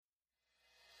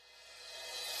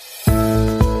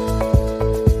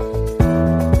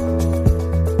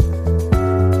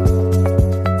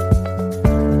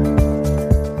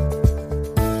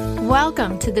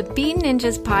to the Bean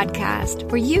Ninjas podcast,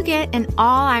 where you get an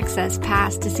all-access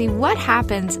pass to see what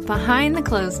happens behind the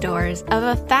closed doors of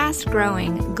a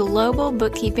fast-growing global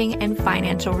bookkeeping and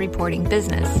financial reporting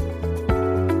business.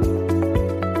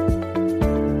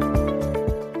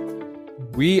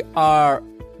 We are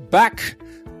back.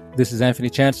 This is Anfernee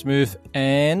Chansamooth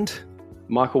and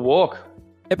Michael Walk.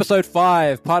 Episode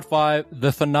 5, Part 5,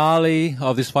 the finale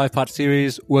of this 5-part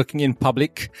series, Working in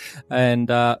Public. And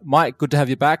Mike, good to have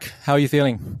you back. How are you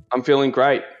feeling? I'm feeling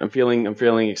great. I'm feeling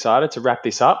excited to wrap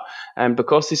this up. And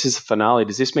because this is the finale,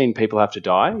 does this mean people have to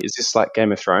die? Is this like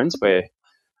Game of Thrones, where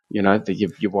you're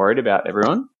worried about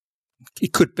everyone?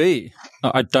 It could be.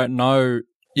 I don't know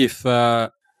if.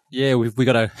 We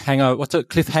got a hanger. What's it?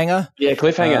 Cliffhanger? Yeah,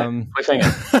 cliffhanger.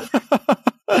 Cliffhanger.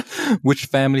 Which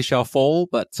family shall fall?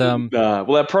 But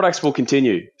well, our products will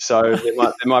continue, so there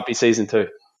might be season 2.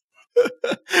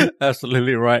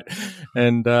 Absolutely right.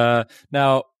 And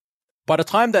now, by the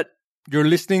time that you're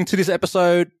listening to this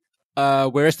episode,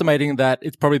 we're estimating that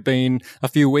it's probably been a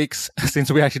few weeks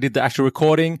since we actually did the actual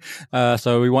recording.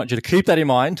 So we want you to keep that in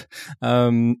mind.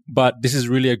 But this is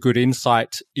really a good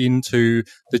insight into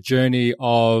the journey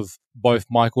of both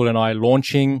Michael and I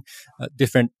launching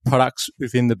different products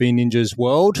within the Bean Ninjas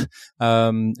world.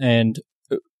 And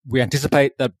we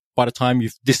anticipate that by the time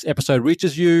this episode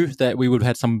reaches you, that we would have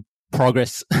had some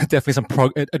progress, definitely some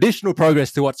additional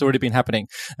progress to what's already been happening.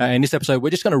 In this episode, we're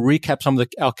just going to recap some of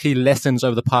our key lessons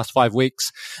over the past 5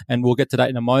 weeks, and we'll get to that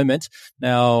in a moment.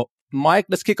 Now, Mike,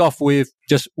 let's kick off with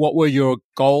just what were your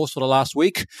goals for the last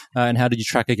week, and how did you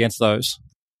track against those?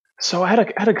 So I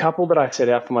had a couple that I set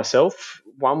out for myself.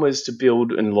 One was to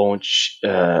build and launch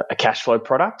a cash flow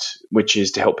product, which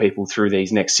is to help people through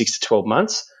these next 6 to 12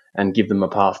 months and give them a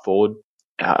path forward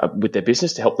with their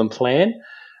business to help them plan.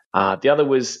 The other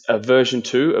was a version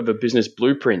 2 of a business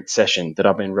blueprint session that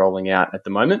I've been rolling out at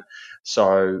the moment.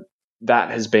 So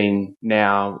that has been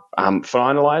now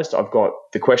finalized. I've got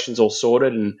the questions all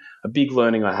sorted, and a big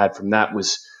learning I had from that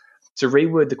was to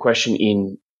reword the question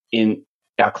in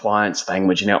our clients'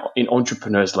 language, in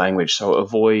entrepreneurs' language. So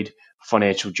avoid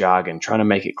financial jargon, trying to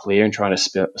make it clear and trying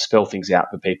to spell things out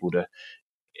for people to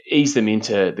ease them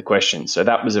into the question. So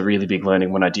that was a really big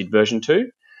learning when I did version 2.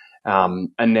 And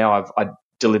now I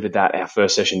delivered that our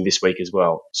first session this week as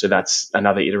well. So that's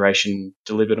another iteration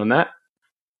delivered on that.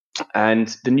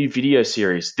 And the new video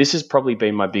series, this has probably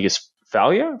been my biggest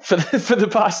failure for the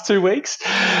past 2 weeks.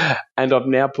 And I've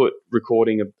now put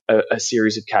recording a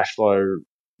series of cash flow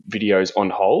videos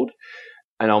on hold.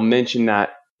 And I'll mention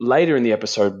that later in the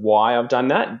episode why I've done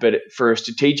that. But for a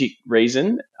strategic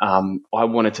reason, I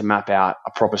wanted to map out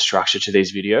a proper structure to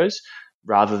these videos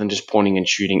rather than just pointing and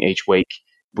shooting each week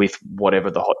with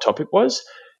whatever the hot topic was,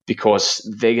 because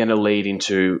they're going to lead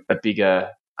into a bigger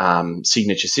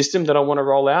signature system that I want to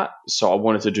roll out. So I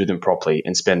wanted to do them properly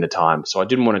and spend the time. So I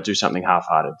didn't want to do something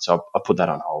half-hearted. So I put that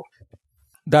on hold.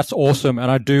 That's awesome.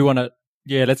 And I do want to,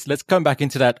 let's come back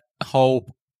into that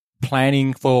whole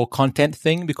planning for content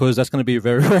thing, because that's going to be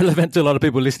very relevant to a lot of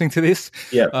people listening to this.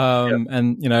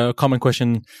 And, a common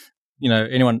question,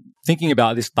 anyone thinking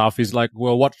about this stuff is like,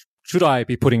 well, what should I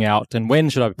be putting out, and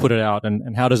when should I put it out,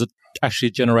 and how does it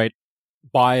actually generate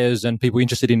buyers and people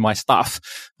interested in my stuff?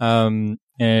 We'll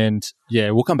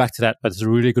come back to that, but it's a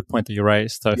really good point that you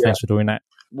raised. So thanks for doing that.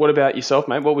 What about yourself,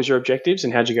 mate? What was your objectives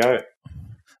and how'd you go?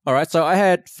 All right. So I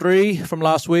had 3 from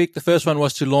last week. The first one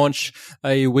was to launch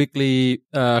a weekly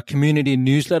community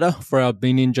newsletter for our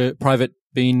private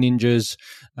Bean Ninjas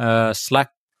Slack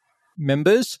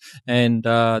members. And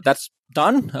that's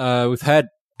done. We've had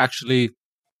actually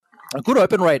a good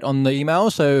open rate on the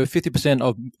emails. So 50%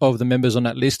 of the members on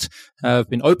that list have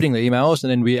been opening the emails.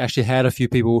 And then we actually had a few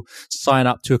people sign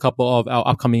up to a couple of our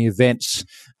upcoming events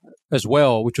as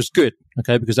well, which was good.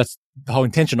 Okay. Because that's the whole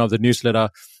intention of the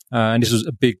newsletter. And this was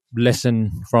a big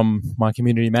lesson from my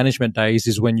community management days,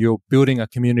 is when you're building a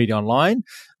community online,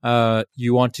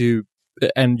 you want to,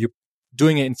 and you're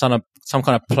doing it in some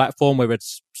kind of platform, whether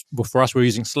it's, well, for us, we're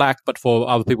using Slack, but for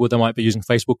other people, they might be using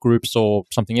Facebook groups or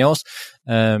something else.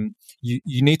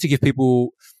 You need to give people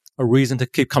a reason to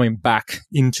keep coming back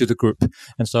into the group.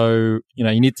 And so,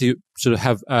 you need to sort of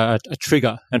have a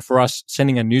trigger. And for us,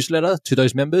 sending a newsletter to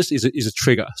those members is a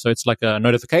trigger. So it's like a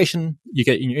notification you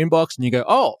get in your inbox and you go,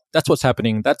 oh, that's what's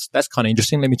happening. That's kind of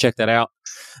interesting. Let me check that out.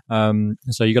 And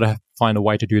so you got to find a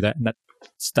way to do that. And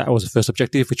that was the first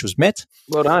objective, which was met.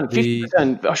 Well done.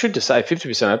 50%, I should just say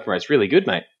 50% open rate is really good,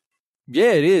 mate.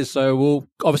 Yeah, it is. So we'll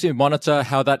obviously monitor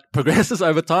how that progresses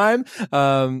over time.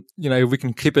 If we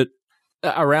can keep it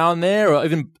around there, or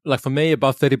even like for me,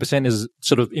 above 30% is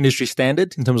sort of industry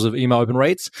standard in terms of email open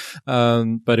rates.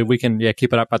 But if we can,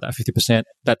 keep it up at that 50%,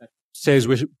 that says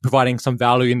we're providing some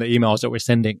value in the emails that we're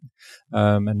sending,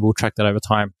 and we'll track that over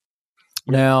time.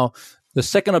 Now, the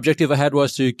second objective I had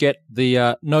was to get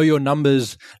the Know Your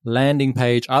Numbers landing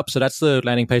page up. So that's the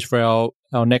landing page for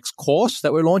our next course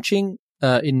that we're launching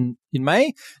in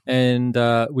May, and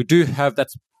we do have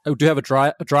a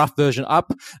draft version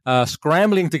up,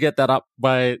 scrambling to get that up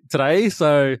by today.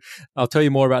 So I'll tell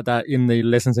you more about that in the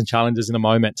lessons and challenges in a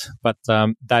moment. But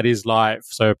that is live,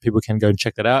 so people can go and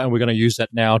check that out. And we're going to use that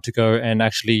now to go and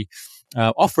actually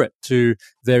offer it to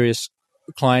various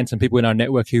clients and people in our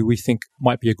network who we think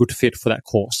might be a good fit for that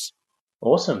course.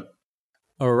 Awesome.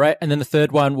 All right. And then the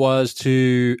third one was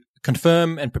to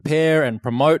confirm and prepare and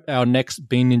promote our next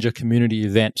Bean Ninja community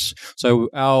events. So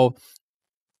our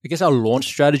launch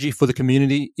strategy for the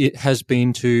community, it has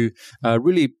been to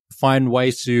really find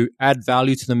ways to add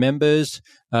value to the members,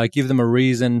 give them a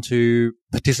reason to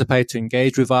participate, to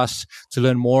engage with us, to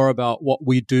learn more about what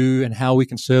we do and how we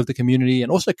can serve the community,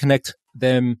 and also connect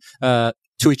them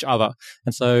to each other.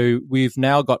 And so we've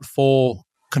now got 4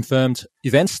 confirmed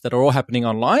events that are all happening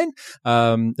online.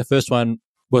 The first one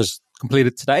was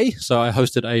completed today. So I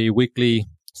hosted a weekly,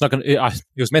 it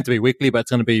was meant to be weekly, but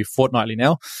it's going to be fortnightly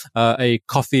now, a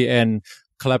coffee and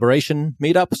collaboration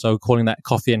meetup. So calling that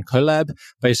Coffee and Collab,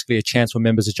 basically a chance for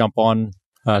members to jump on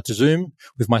to Zoom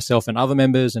with myself and other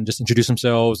members and just introduce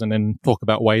themselves and then talk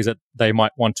about ways that they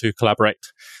might want to collaborate.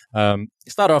 It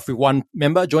started off with 1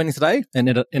 member joining today, and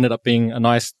it ended up being a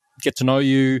nice get to know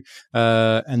you.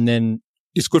 And then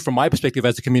it's good from my perspective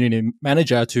as a community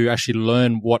manager to actually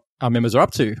learn what our members are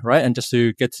up to, right? And just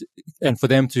to and for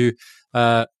them to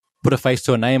put a face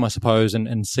to a name, I suppose, and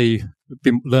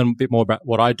learn a bit more about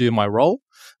what I do in my role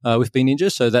with Bean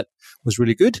Ninja. So that was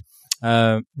really good.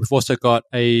 We've also got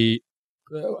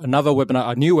another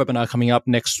webinar, a new webinar coming up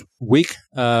next week,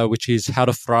 which is how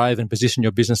to thrive and position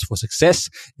your business for success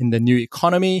in the new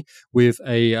economy, with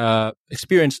a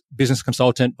experienced business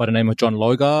consultant by the name of John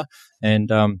Logar, and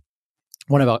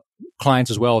one of our clients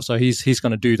as well. So he's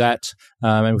going to do that,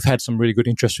 and we've had some really good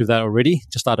interest with that already.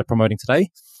 Just started promoting today,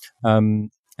 and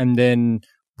then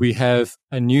we have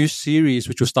a new series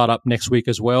which will start up next week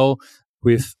as well,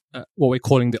 with what we're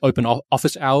calling the Open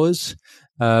Office Hours.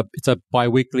 It's a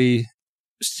bi-weekly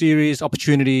series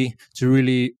opportunity to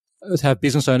really have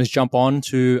business owners jump on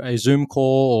to a Zoom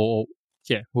call,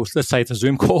 let's say it's a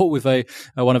Zoom call with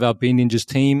one of our Bean Ninjas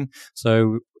team.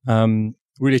 So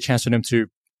really a chance for them to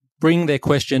bring their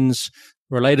questions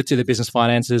related to their business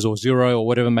finances or Xero or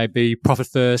whatever it may be, profit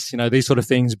first, these sort of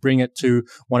things, bring it to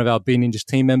one of our Bean Ninjas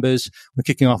team members. We're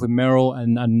kicking off with Meryl,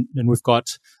 and we've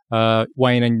got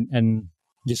Wayne and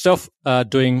yourself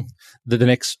doing the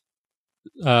next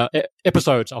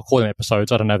episodes. I'll call them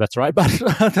episodes. I don't know if that's right, but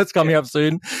that's coming up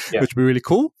soon, which will be really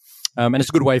cool. And it's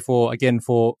a good way for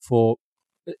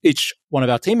each one of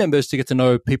our team members to get to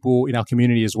know people in our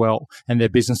community as well and their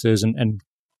businesses, and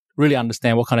really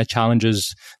understand what kind of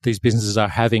challenges these businesses are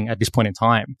having at this point in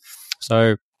time.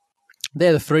 So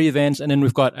they're the 3 events. And then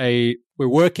we're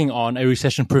working on a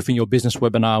recession proofing your business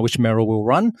webinar, which Meryl will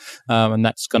run. And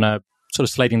that's going to sort of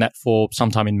slating that for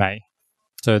sometime in May.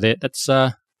 So that's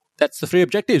the 3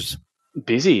 objectives.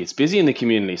 It's busy in the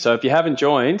community. So if you haven't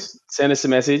joined, send us a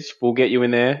message. We'll get you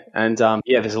in there. And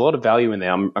there's a lot of value in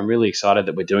there. I'm really excited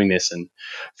that we're doing this. And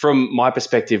from my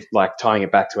perspective, like tying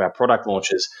it back to our product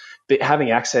launches,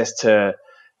 having access to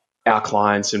our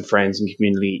clients and friends and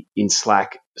community in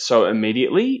Slack so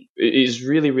immediately is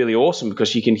really, really awesome,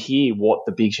 because you can hear what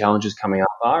the big challenges coming up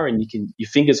are, and your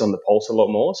fingers on the pulse a lot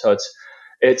more. So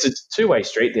it's a two-way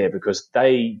street there, because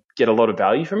they get a lot of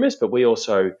value from us, but we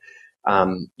also,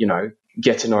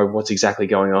 get to know what's exactly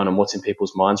going on and what's in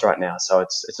people's minds right now. So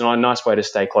it's a nice way to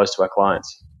stay close to our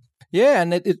clients. Yeah,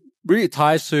 and it really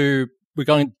ties to, we're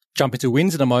going to jump into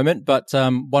wins in a moment, but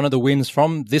one of the wins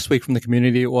from this week from the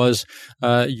community was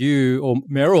you or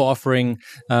Meryl offering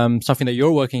something that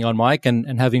you're working on, Mike,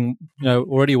 and having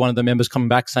already one of the members coming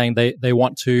back saying they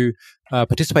want to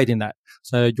participate in that.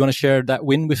 So do you want to share that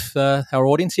win with our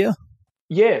audience here?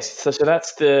 Yes. So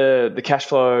that's the cash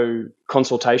flow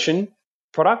consultation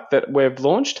product that we've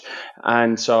launched.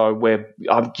 And so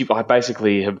I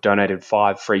basically have donated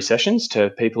 5 free sessions to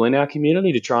people in our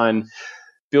community to try and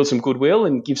build some goodwill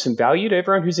and give some value to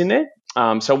everyone who's in there.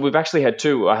 So we've actually had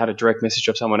 2. I had a direct message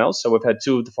of someone else. So we've had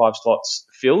 2 of the 5 slots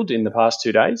filled in the past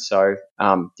 2 days. So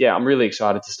I'm really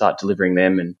excited to start delivering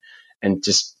them and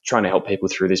just trying to help people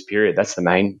through this period. That's the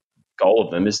main goal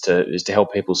of them, is to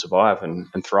help people survive and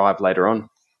thrive later on.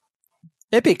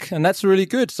 Epic, and that's really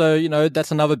good. So,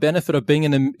 that's another benefit of being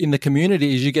in the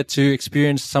community is you get to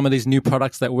experience some of these new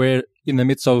products that we're in the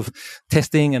midst of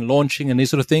testing and launching and these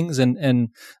sort of things, and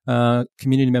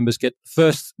community members get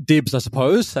first dibs, I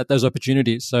suppose, at those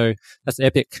opportunities. So that's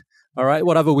epic. All right.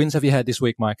 What other wins have you had this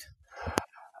week, Mike?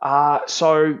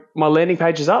 So my landing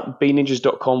page is up,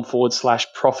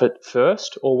 beninjas.com/profit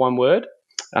first, all one word.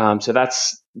 So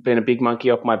that's been a big monkey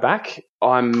off my back.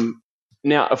 I'm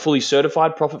now a fully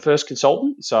certified Profit First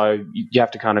consultant, so you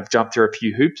have to kind of jump through a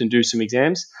few hoops and do some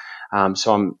exams.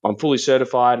 So I'm fully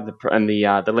certified, and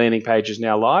the landing page is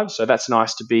now live. So that's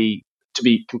nice to be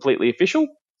completely official.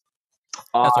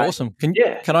 That's awesome. Can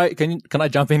I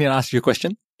jump in and ask you a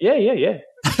question? Yeah.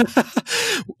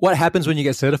 What happens when you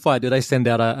get certified? Do they send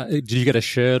out do you get a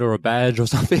shirt or a badge or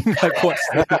something? Like what's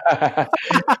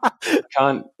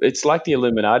It's like the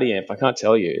Illuminati amp. I can't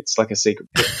tell you. It's like a secret.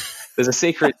 There's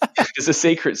a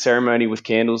secret ceremony with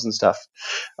candles and stuff.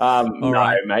 No,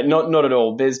 right. mate, not at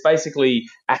all. There's basically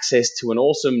access to an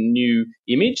awesome new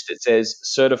image that says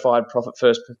certified Profit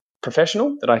First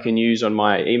professional that I can use on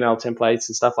my email templates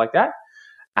and stuff like that.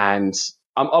 And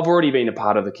I've already been a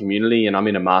part of the community and I'm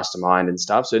in a mastermind and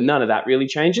stuff. So none of that really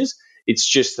changes. It's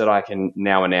just that I can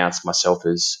now announce myself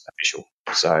as official.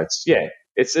 So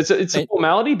it's a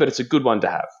formality, but it's a good one to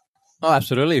have. Oh,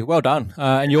 absolutely. Well done.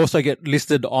 And you also get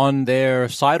listed on their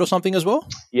site or something as well?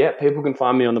 Yeah, people can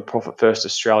find me on the Profit First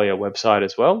Australia website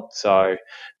as well. So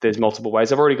there's multiple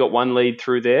ways. I've already got one lead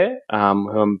through there who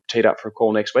I'm teed up for a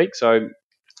call next week. So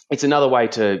it's another way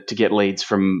to get leads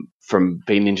from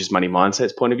Bean Ninja's Money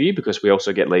Mindset's point of view, because we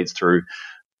also get leads through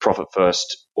Profit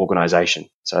First organization.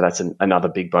 So that's another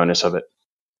big bonus of it.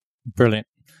 Brilliant.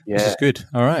 Yeah. This is good.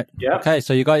 All right. Yeah. Okay,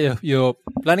 so you got your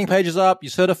landing pages up, you're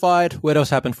certified. What else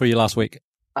happened for you last week?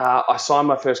 I signed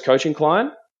my first coaching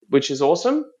client, which is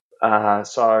awesome.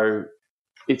 So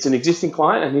it's an existing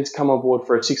client and he's come on board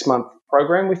for a 6-month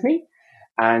program with me.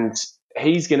 And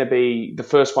he's going to be the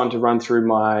first one to run through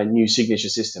my new signature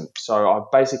system. So I've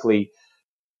basically,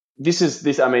 we're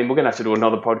going to have to do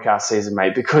another podcast season,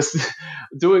 mate, because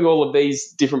doing all of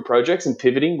these different projects and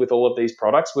pivoting with all of these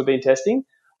products we've been testing,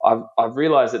 I've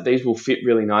realized that these will fit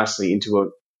really nicely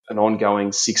into an ongoing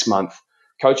 6-month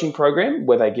coaching program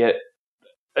where they get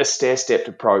a stair-stepped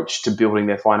approach to building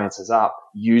their finances up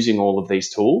using all of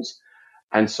these tools.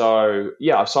 And so,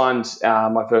 I've signed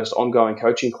my first ongoing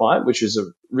coaching client, which is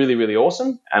really, really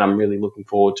awesome. And I'm really looking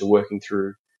forward to working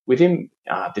through with him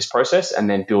this process and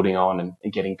then building on and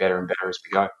getting better and better as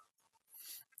we go.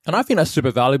 And I think that's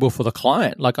super valuable for the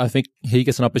client. Like, I think he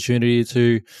gets an opportunity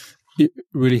to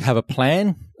really have a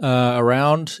plan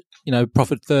around,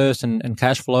 profit first and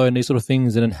cash flow and these sort of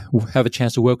things, and then have a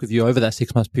chance to work with you over that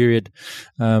 6-month period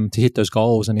to hit those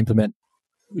goals and implement,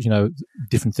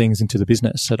 different things into the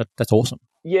business. So that's awesome.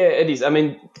 Yeah, it is. I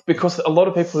mean, because a lot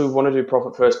of people who want to do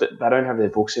profit first, but they don't have their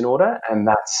books in order, and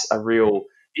that's a real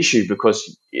issue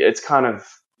because it's kind of,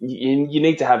 you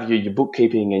need to have your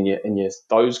bookkeeping and your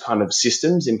those kind of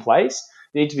systems in place.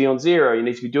 You need to be on Xero. You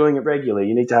need to be doing it regularly.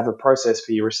 You need to have a process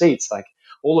for your receipts. Like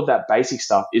all of that basic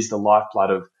stuff is the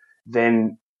lifeblood of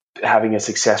then having a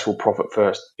successful profit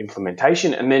first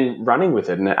implementation and then running with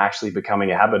it and actually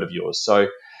becoming a habit of yours. So,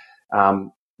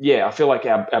 I feel like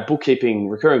our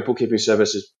recurring bookkeeping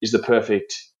service is the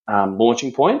perfect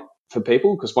launching point for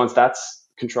people, because once that's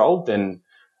controlled, then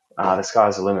the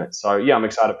sky's the limit. So, I'm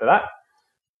excited for that.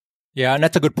 Yeah, and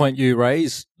that's a good point you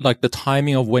raise, like the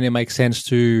timing of when it makes sense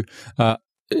to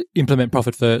implement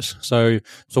profit first. So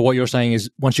what you're saying is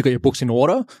once you've got your books in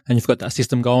order and you've got that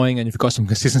system going and you've got some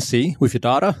consistency with your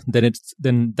data,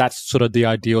 then that's sort of the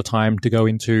ideal time to go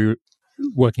into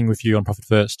working with you on profit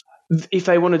first. If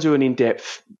they want to do an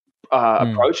in-depth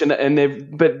approach,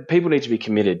 but people need to be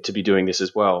committed to be doing this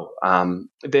as well.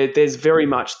 There's very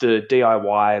much the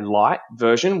DIY light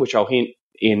version, which I'll hint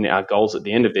in our goals at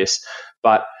the end of this,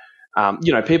 but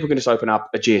people can just open up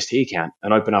a GST account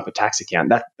and open up a tax account,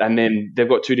 and then they've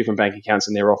got 2 different bank accounts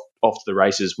and they're off to the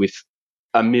races with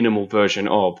a minimal version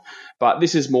of. But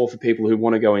this is more for people who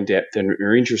want to go in depth and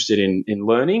are interested in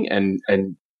learning and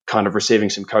kind of receiving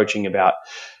some coaching about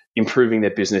improving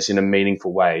their business in a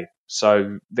meaningful way.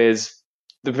 So there's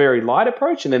the very light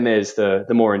approach, and then there's the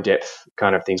more in-depth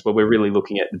kind of things where we're really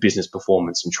looking at the business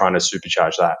performance and trying to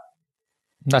supercharge that.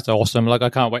 That's awesome. Like, I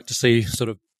can't wait to see sort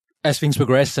of as things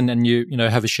progress and you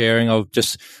have a sharing of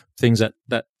just things that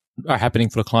are happening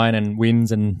for the client and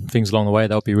wins and things along the way.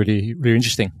 That'll be really, really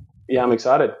interesting. Yeah, I'm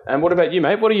excited. And what about you,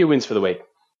 mate? What are your wins for the week?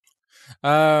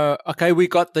 Okay, we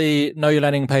got the Know Your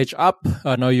Landing page up,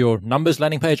 Know Your Numbers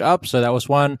landing page up. So that was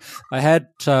one. I had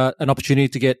an opportunity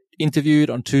to get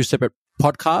interviewed on 2 separate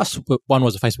podcasts. One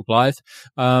was a Facebook Live,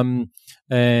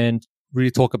 and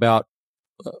really talk about.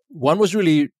 One was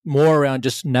really more around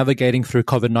just navigating through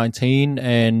COVID-19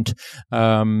 and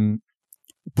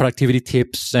productivity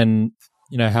tips, and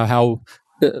how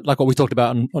like what we talked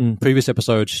about on previous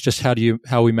episodes, just how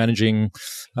are we managing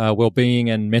well-being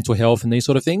and mental health and these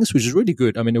sort of things, which is really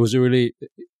good. I mean, it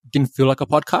didn't feel like a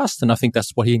podcast, and I think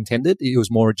that's what he intended. It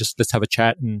was more just let's have a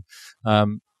chat and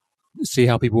see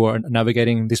how people are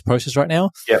navigating this process right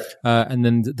now. Yep. And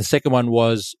then the second one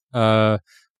was a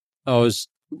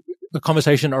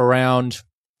conversation around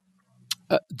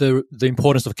the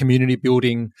importance of community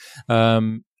building,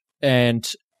 and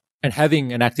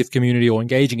having an active community or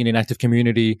engaging in an active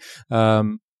community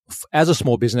as a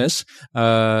small business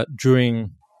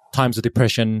during times of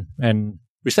depression and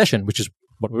recession, which is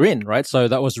what we're in, right? So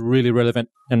that was really relevant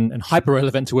and hyper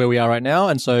relevant to where we are right now,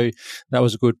 and so that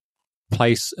was a good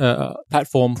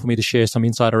platform for me to share some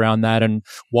insight around that and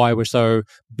why we're so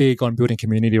big on building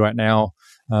community right now,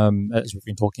 as we've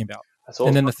been talking about. That's awesome.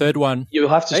 And then the third one, you'll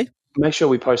have to make sure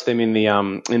we post them in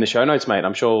the show notes, mate.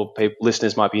 I'm sure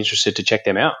listeners might be interested to check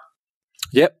them out.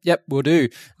 Yep, we'll do.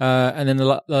 And then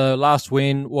the last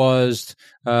win was,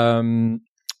 I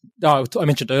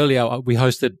mentioned earlier, I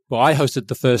hosted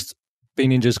the first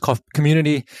Bean Ninjas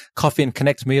community Coffee and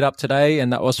Connect meetup today,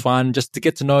 and that was fun just to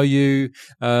get to know you.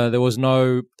 There was it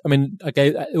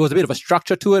was a bit of a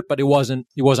structure to it, but it wasn't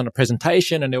a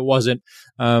presentation, and it wasn't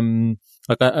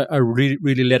I really,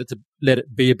 really let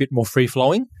it be a bit more free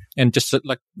flowing, and just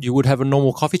like you would have a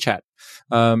normal coffee chat.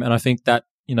 And I think that,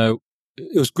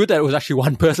 it was good that it was actually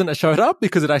one person that showed up,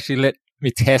 because it actually let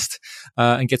me test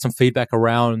and get some feedback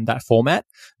around that format.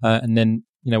 And then,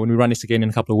 when we run this again in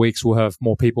a couple of weeks, we'll have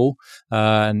more people,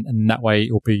 and that way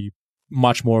it'll be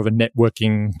much more of a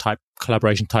networking type,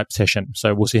 collaboration type session.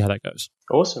 So we'll see how that goes.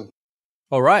 Awesome.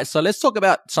 All right. So let's talk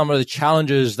about some of the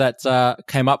challenges that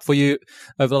came up for you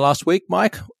over the last week,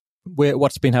 Mike.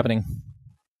 What's been happening?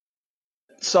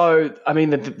 So, I mean,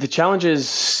 the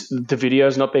challenges, the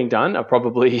videos not being done are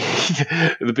probably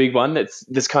the big one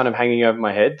that's kind of hanging over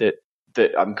my head,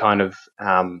 that I'm kind of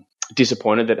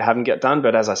disappointed that haven't get done.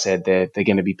 But as I said, they're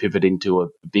going to be pivoted into a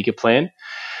bigger plan.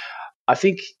 I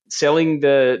think selling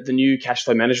the new cash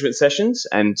flow management sessions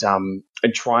and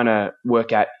trying to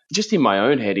work out just in my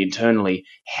own head internally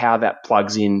how that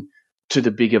plugs in to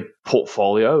the bigger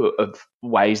portfolio of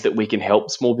ways that we can help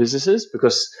small businesses,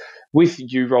 because with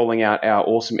you rolling out our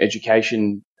awesome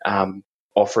education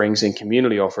offerings and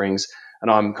community offerings, and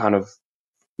I'm kind of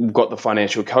got the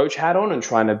financial coach hat on and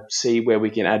trying to see where we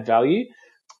can add value,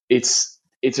 it's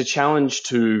a challenge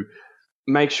to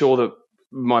make sure that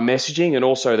my messaging and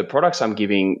also the products I'm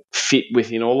giving fit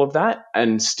within all of that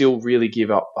and still really give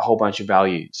up a whole bunch of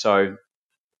value. So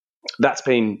that's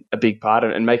been a big part,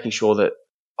 and making sure that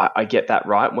I get that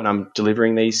right when I'm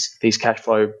delivering these cash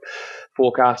flow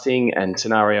forecasting and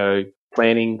scenario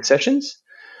planning sessions.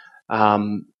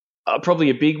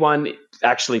 Probably a big one,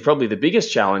 actually probably the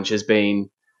biggest challenge, has been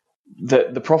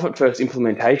the profit first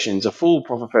implementations. A full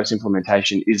profit first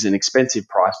implementation is an expensive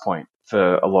price point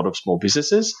for a lot of small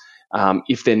businesses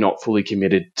if they're not fully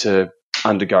committed to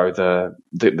undergo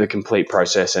the complete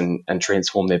process and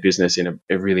transform their business in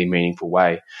a really meaningful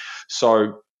way.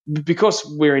 So because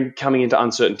we're coming into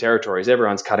uncertain territories,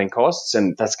 everyone's cutting costs,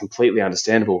 and that's completely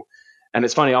understandable. And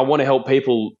it's funny, I want to help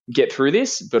people get through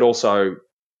this, but also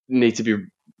need to be,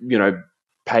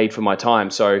 paid for my time.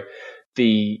 So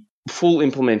the full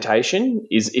implementation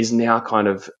is now kind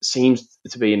of seems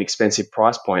to be an expensive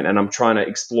price point, and I'm trying to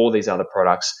explore these other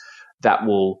products that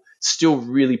will still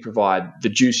really provide the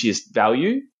juiciest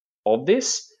value of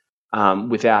this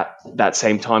without that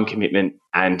same time commitment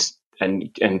and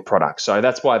product. So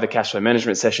that's why the cash flow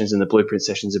management sessions and the blueprint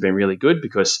sessions have been really good,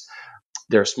 because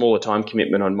they're a smaller time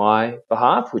commitment on my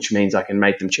behalf, which means I can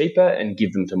make them cheaper and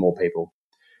give them to more people.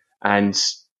 And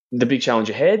the big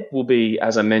challenge ahead will be,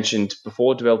 as I mentioned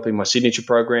before, developing my signature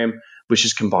program, which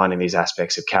is combining these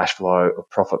aspects of cash flow, of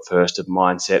profit first, of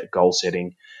mindset, goal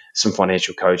setting, some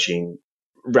financial coaching,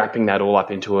 wrapping that all up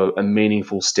into a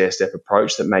meaningful stair-step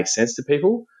approach that makes sense to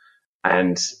people,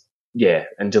 and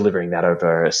delivering that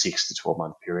over a 6 to 12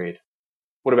 month period.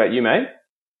 What about you, mate?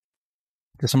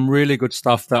 There's some really good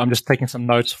stuff that I'm just taking some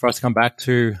notes for us to come back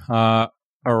to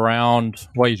around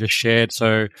what you just shared.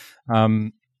 So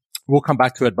we'll come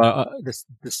back to it, but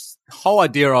this whole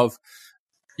idea of,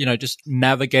 just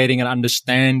navigating and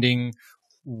understanding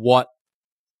how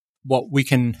we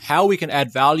can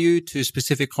add value to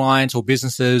specific clients or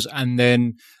businesses, and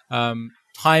then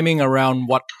timing around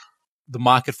what the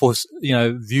market force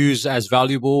views as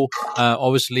valuable.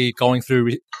 Obviously, coming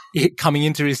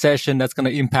into recession, that's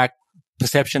going to impact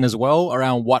perception as well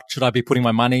around what should I be putting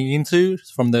my money into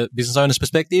from the business owner's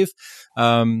perspective.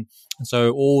 And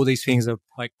so all these things have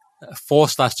like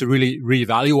forced us to really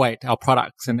reevaluate our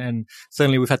products. And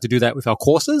certainly we've had to do that with our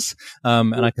courses.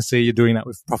 And I can see you're doing that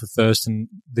with Profit First and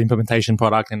the implementation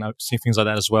product, and I've seen things like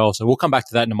that as well. So we'll come back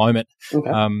to that in a moment.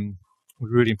 Okay.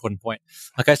 Really important point.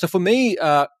 Okay. So for me,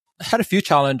 I had a few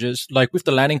challenges, like with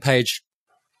the landing page.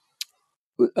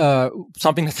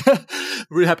 Something that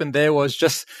really happened there was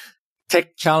just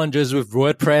tech challenges with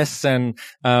WordPress and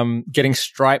getting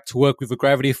Stripe to work with a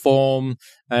Gravity form.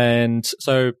 And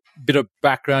so a bit of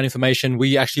background information,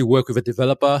 we actually work with a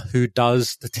developer who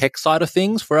does the tech side of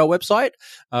things for our website.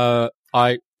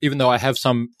 Even though I have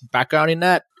some background in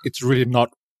that, it's really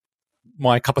not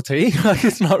my cup of tea. Like,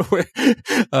 it's not where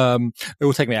it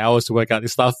will take me hours to work out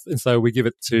this stuff. And so we give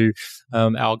it to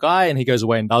our guy, and he goes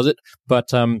away and does it.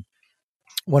 But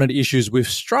one of the issues with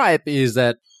Stripe is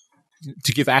that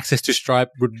to give access to Stripe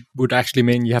would actually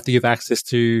mean you have to give access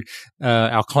to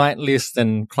our client list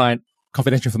and client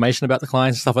confidential information about the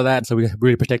clients and stuff like that. So we're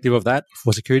really protective of that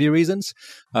for security reasons.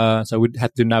 So we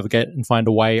had to navigate and find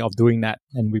a way of doing that,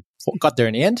 and we got there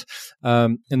in the end.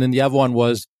 And then the other one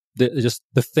was just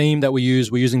the theme that we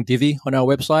use. We're using Divi on our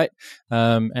website,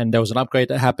 and there was an upgrade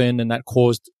that happened, and that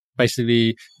caused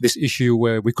basically this issue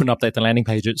where we couldn't update the landing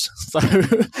pages. So,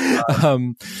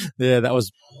 that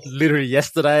was literally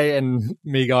yesterday, and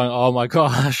me going, oh my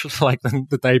gosh, like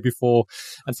the day before.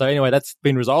 And so anyway, that's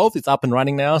been resolved. It's up and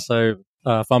running now. So,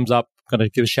 thumbs up. Going to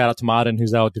give a shout out to Martin,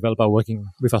 who's our developer working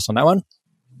with us on that one.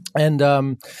 And,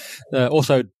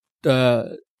 also,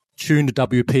 Tuned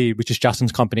WP, which is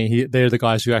Justin's company. They're the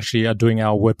guys who actually are doing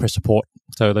our WordPress support.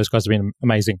 So those guys have been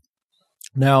amazing.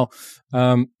 Now,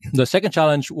 the second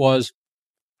challenge was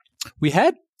we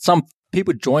had some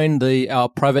people join our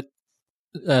private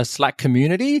Slack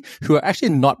community who are actually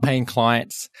not paying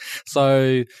clients.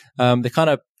 So they kind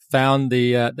of found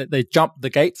they jumped the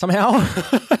gate somehow,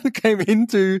 came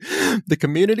into the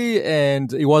community,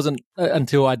 and it wasn't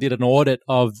until I did an audit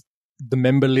of the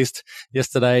member list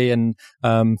yesterday, and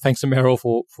thanks to Meryl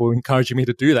for encouraging me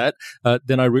to do that.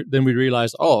 Then we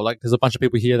realized, there's a bunch of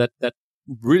people here that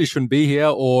really shouldn't be here,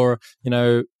 or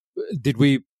did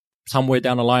we somewhere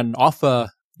down the line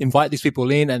invite these people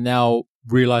in, and now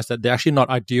realize that they're actually not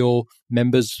ideal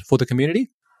members for the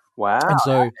community. Wow! And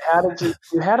so,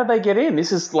 how did they get in?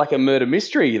 This is like a murder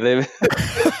mystery.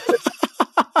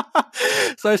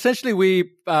 So essentially,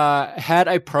 we had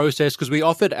a process because we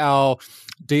offered our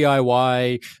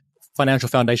DIY financial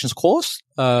foundations course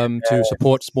to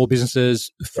support small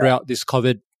businesses throughout this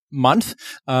COVID month.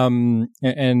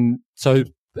 And so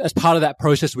as part of that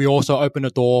process, we also opened a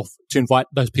door to invite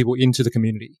those people into the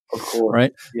community. Of course.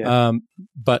 Right. Yeah.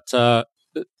 But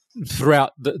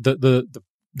throughout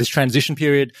this transition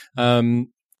period,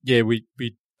 we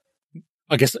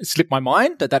I guess it slipped my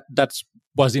mind that's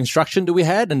was the instruction that we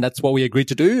had, and that's what we agreed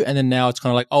to do. And then now it's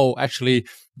kind of like, actually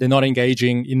they're not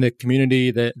engaging in the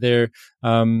community. They're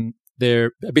a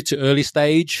bit too early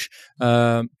stage,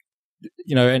 and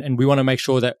we want to make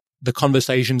sure that the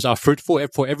conversations are fruitful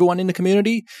for everyone in the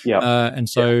community. Yeah. And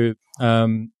so,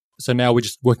 so now we're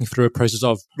just working through a process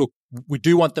of, look, we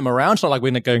do want them around. It's not like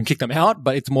we're going to go and kick them out,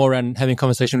 but it's more around having a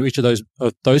conversation with each of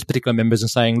those particular members and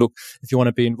saying, look, if you want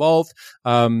to be involved,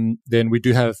 then we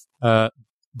do have,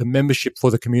 the membership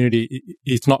for the community.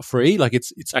 It's not free. Like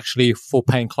it's actually for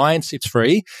paying clients. It's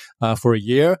free, for a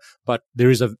year, but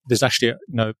there's actually,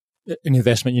 an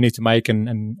investment you need to make.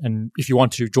 And if you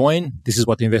want to join, this is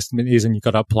what the investment is, and you've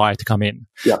got to apply to come in.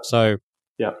 Yeah. So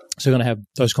we're going to have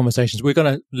those conversations. We're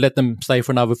going to let them stay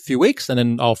for another few weeks, and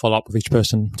then I'll follow up with each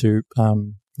person to,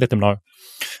 let them know.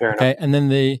 Fair enough. And then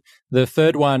the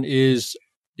third one is,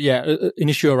 an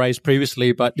issue I raised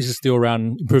previously, but this is still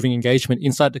around improving engagement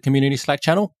inside the community Slack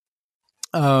channel.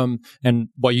 And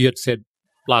what you had said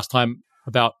last time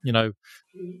about,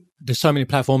 there's so many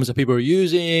platforms that people are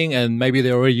using, and maybe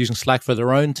they're already using Slack for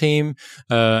their own team.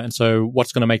 And so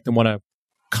what's going to make them want to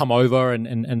come over and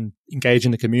engage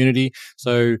in the community?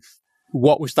 So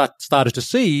what we started to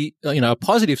see, a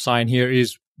positive sign here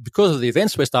is, because of the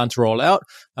events we're starting to roll out,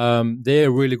 they're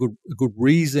a really good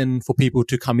reason for people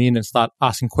to come in and start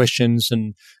asking questions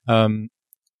and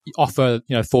offer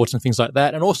thoughts and things like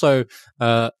that. And also,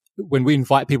 when we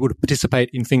invite people to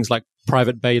participate in things like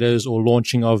private betas or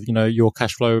launching of your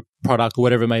cash flow product or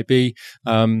whatever it may be,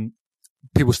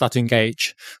 people start to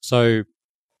engage. So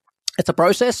it's a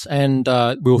process, and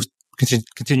we'll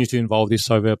continue to involve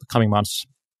this over the coming months.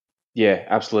 Yeah,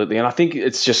 absolutely. And I think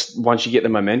it's just once you get the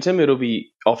momentum, it'll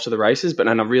be off to the races. But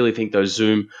I really think those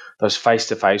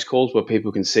face-to-face calls where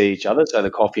people can see each other, so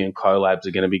the coffee and collabs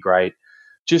are going to be great.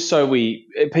 just so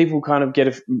people kind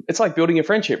of it's like building a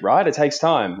friendship, right? It takes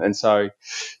time. And so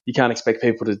you can't expect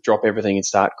people to drop everything and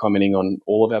start commenting on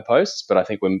all of our posts. But I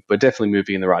think we're definitely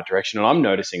moving in the right direction. And I'm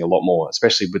noticing a lot more,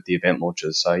 especially with the event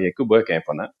launches. So yeah, good work, Amp,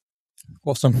 on that.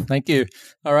 Awesome. Thank you.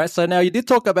 All right. So now you did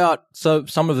talk about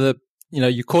some of the,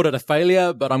 you called it a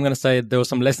failure, but I'm going to say there were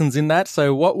some lessons in that.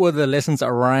 So what were the lessons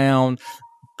around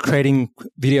creating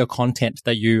video content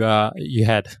that you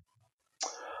had?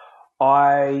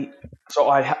 I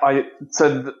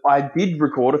did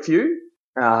record a few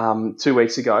 2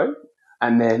 weeks ago,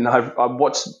 and then I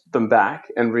watched them back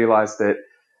and realized that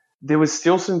there was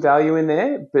still some value in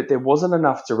there, but there wasn't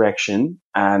enough direction,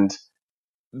 and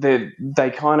they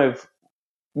kind of,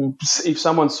 if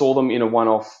someone saw them in a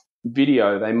one-off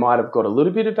video, they might have got a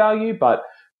little bit of value, but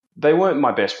they weren't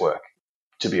my best work,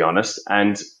 to be honest.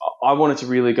 And I wanted to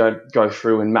really go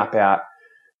through and map out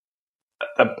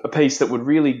a piece that would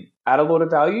really add a lot of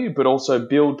value, but also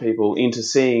build people into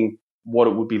seeing what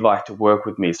it would be like to work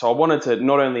with me. So I wanted to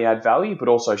not only add value, but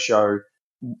also show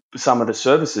some of the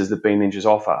services that Bean Ninjas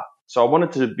offer. So I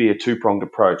wanted to be a two-pronged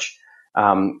approach,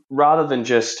 rather than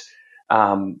just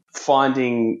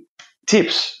finding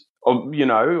tips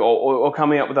or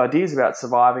coming up with ideas about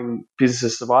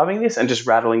businesses surviving this and just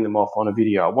rattling them off on a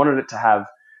video. I wanted it to have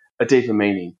a deeper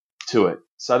meaning to it.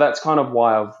 So that's kind of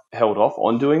why I've held off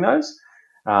on doing those,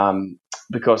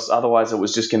 because otherwise it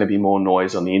was just going to be more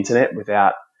noise on the internet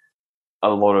without a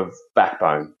lot of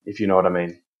backbone, if you know what I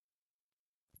mean.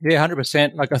 Yeah,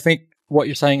 100%. Like, I think what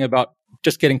you're saying about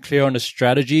just getting clear on the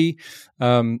strategy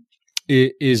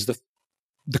is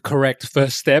the correct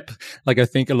first step. Like, I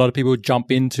think a lot of people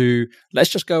jump into, let's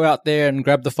just go out there and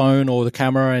grab the phone or the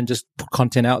camera and just put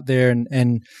content out there.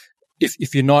 And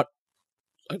if you're not,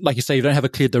 like you say, you don't have a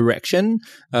clear direction,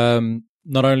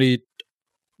 not only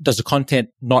does the content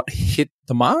not hit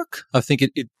the mark, I think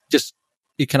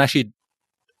it can actually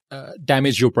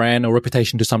damage your brand or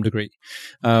reputation to some degree.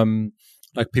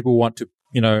 Like, people want to,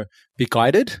 be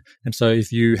guided. And so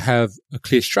if you have a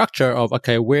clear structure of,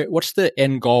 okay, what's the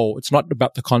end goal? It's not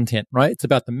about the content, right? It's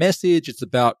about the message. It's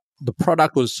about the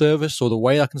product or the service or the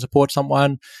way I can support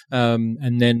someone.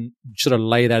 And then sort of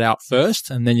lay that out first.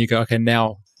 And then you go, okay,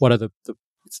 now what are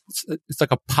it's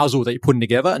like a puzzle that you're putting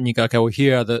together, and you go, okay, well,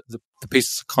 here are the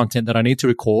pieces of content that I need to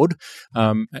record,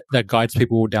 that guides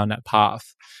people down that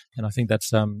path. And I think that's,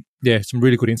 some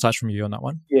really good insights from you on that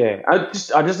one. Yeah. I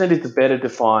just needed to better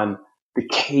define the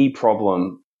key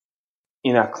problem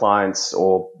in our clients'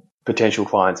 or potential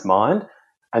clients' mind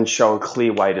and show a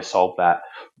clear way to solve that,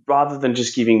 rather than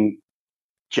just giving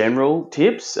general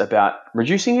tips about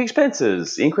reducing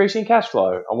expenses, increasing cash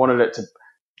flow. I wanted it to,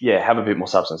 have a bit more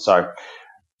substance. So,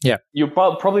 yeah, you'll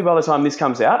probably, by the time this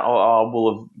comes out, I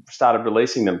will have started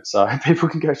releasing them, so people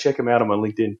can go check them out on my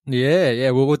LinkedIn.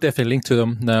 Yeah. We'll definitely link to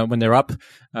them when they're up.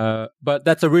 But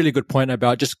that's a really good point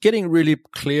about just getting really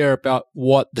clear about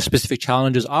what the specific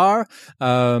challenges are.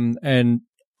 And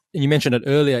you mentioned it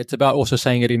earlier. It's about also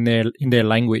saying it in their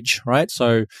language, right?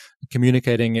 So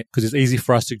communicating it, because it's easy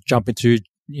for us to jump into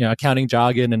accounting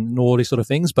jargon and all these sort of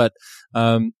things, but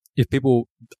if people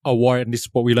are worried, and this is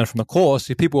what we learned from the course,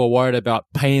 if people are worried about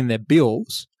paying their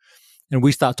bills and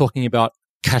we start talking about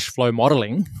cash flow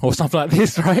modeling or something like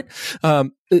this, right?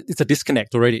 It's a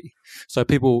disconnect already. So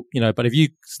people, but if you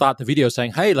start the video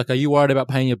saying, hey, like, are you worried about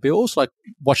paying your bills? Like,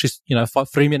 watch this,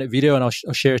 3-minute video and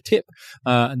I'll share a tip.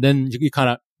 And then you kind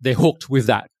of, they're hooked with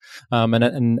that.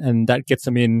 And that gets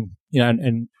them in,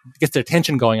 and gets their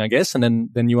attention going, I guess. And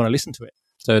then you want to listen to it.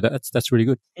 So that's really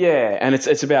good. Yeah. And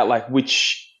it's about like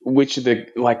which of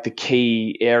the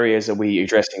key areas are we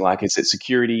addressing? Like, is it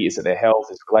security? Is it their health?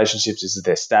 Is it relationships? Is it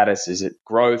their status? Is it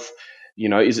growth?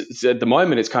 Is it, at the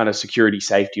moment, it's kind of security,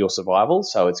 safety, or survival.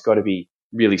 So it's got to be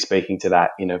really speaking to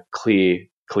that in a clear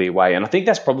way. And I think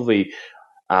that's probably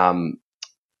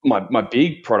my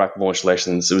big product launch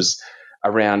lessons. It was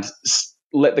around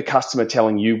let the customer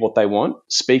telling you what they want,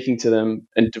 speaking to them,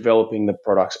 and developing the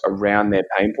products around their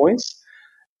pain points.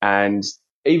 And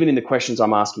even in the questions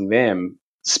I'm asking them,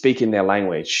 speak in their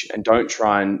language, and don't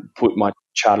try and put my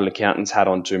chartered accountant's hat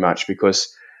on too much,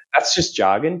 because that's just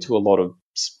jargon to a lot of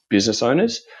business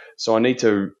owners. So I need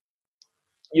to,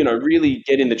 really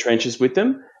get in the trenches with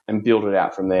them and build it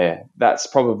out from there. That's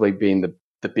probably been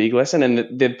the big lesson.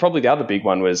 And probably the other big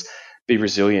one was be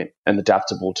resilient and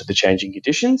adaptable to the changing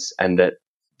conditions, and that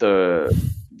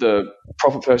the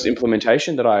profit first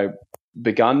implementation that I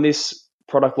begun this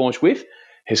product launch with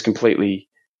has completely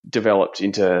developed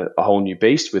into a whole new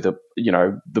beast with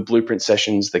the blueprint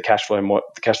sessions, the cash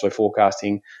flow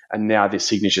forecasting, and now this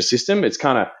signature system. It's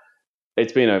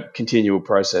been a continual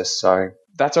process. So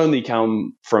that's only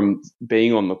come from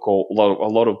being on the call, a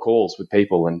lot of calls with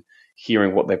people and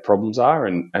hearing what their problems are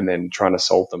and then trying to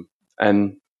solve them.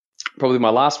 And probably my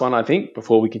last one, I think,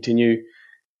 before we continue,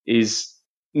 is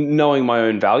knowing my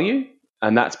own value.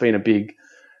 And that's been a big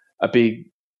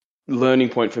learning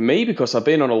point for me, because I've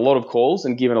been on a lot of calls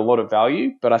and given a lot of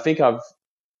value, but I think I've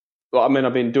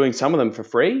been doing some of them for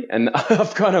free, and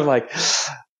I've kind of like,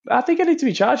 I think I need to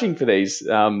be charging for these.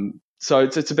 So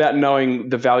it's about knowing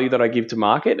the value that I give to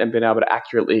market and being able to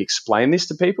accurately explain this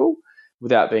to people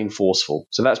without being forceful.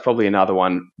 So that's probably another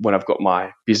one when I've got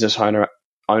my business owner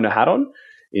hat on,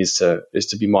 is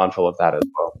to be mindful of that as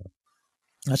well.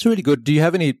 That's really good. Do you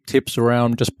have any tips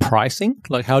around just pricing?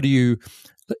 Like, how do you,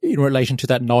 in relation to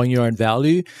that, knowing your own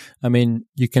value? I mean,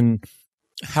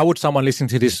 how would someone listening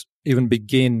to this even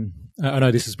begin? I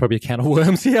know this is probably a can of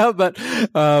worms here, but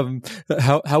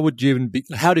how would you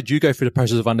how did you go through the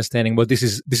process of understanding, well, this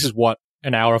is what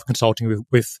an hour of consulting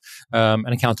with an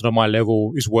accountant on my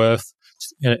level is worth,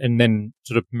 and then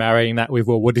sort of marrying that with,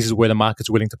 well, this is where the market's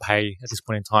willing to pay at this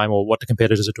point in time, or what the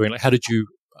competitors are doing? Like, how did you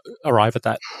arrive at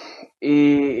that?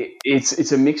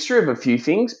 It's a mixture of a few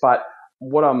things, but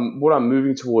what I'm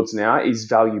moving towards now is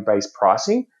value-based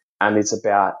pricing, and it's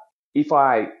about if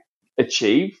I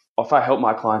help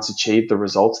my clients achieve the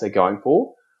results they're going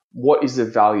for, what is the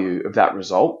value of that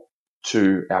result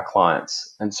to our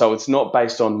clients? And so it's not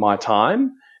based on my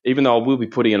time, even though I will be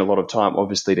putting in a lot of time,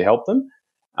 obviously, to help them.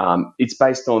 It's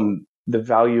based on the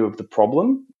value of the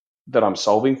problem that I'm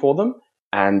solving for them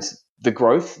and the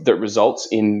growth that results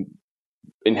in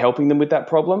helping them with that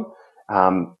problem.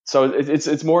 So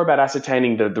it's more about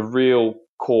ascertaining the real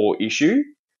core issue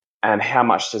and how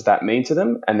much does that mean to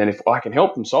them. And then if I can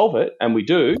help them solve it, and we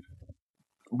do,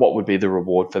 what would be the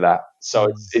reward for that?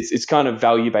 So it's kind of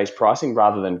value-based pricing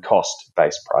rather than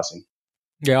cost-based pricing.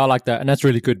 Yeah, I like that. And that's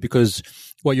really good, because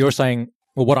what you're saying,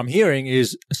 well, what I'm hearing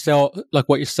is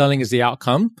what you're selling is the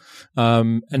outcome.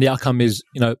 And the outcome is,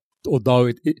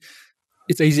 although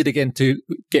it's easy to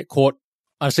get caught.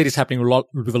 I see this happening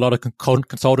with a lot of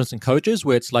consultants and coaches,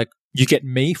 where it's like, you get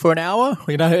me for an hour,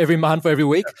 every month or every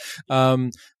week.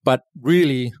 But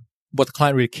really what the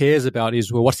client really cares about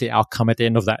is, well, what's the outcome at the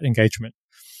end of that engagement?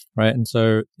 Right. And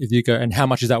so if you go, and how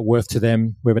much is that worth to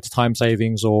them, whether it's time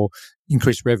savings or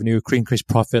increased revenue, increased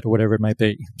profit, or whatever it may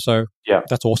be. So yeah,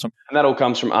 that's awesome. And that all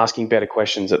comes from asking better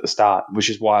questions at the start, which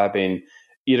is why I've been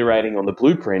iterating on the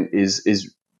blueprint,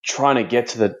 is trying to get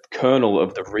to the kernel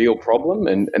of the real problem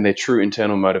and their true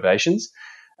internal motivations.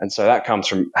 And so that comes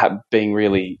from being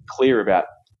really clear about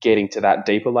getting to that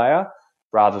deeper layer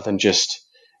rather than just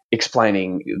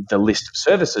explaining the list of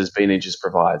services BeanNinjas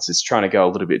provides. It's trying to go a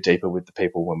little bit deeper with the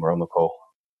people when we're on the call.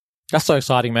 That's so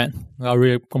exciting, man.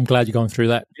 I'm glad you're going through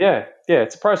that. Yeah,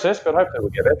 it's a process, but hopefully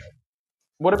we'll get it.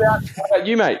 What about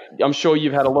you, mate? I'm sure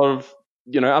you've had a lot of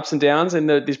ups and downs in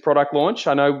this product launch.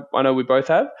 I know we both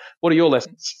have. What are your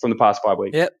lessons from the past 5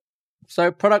 weeks? Yep.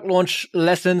 So product launch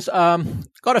lessons,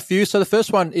 got a few. So the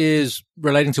first one is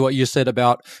relating to what you said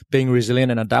about being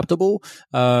resilient and adaptable.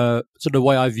 So the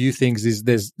way I view things is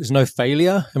there's no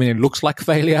failure. I mean, it looks like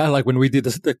failure. Like when we did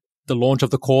the launch of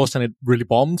the course and it really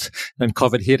bombed and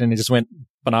COVID hit and it just went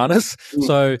bananas.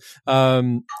 So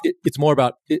it's more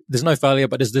about there's no failure,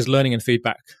 but there's learning and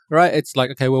feedback, right? It's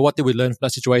like, okay, well, what did we learn from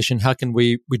that situation? How can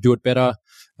we do it better?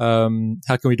 How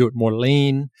can we do it more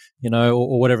lean,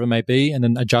 or whatever it may be, and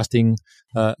then adjusting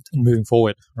and moving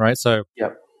forward, right? So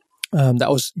that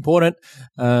was important.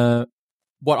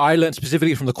 What I learned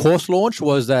specifically from the course launch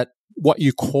was that what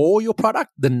you call your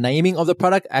product, the naming of the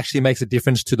product, actually makes a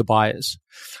difference to the buyers,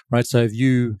 right? So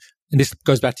and this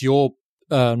goes back to your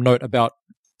note about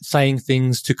saying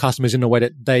things to customers in a way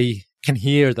that they can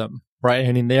hear them, right?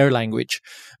 And in their language,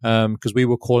 because we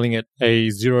were calling it a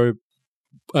zero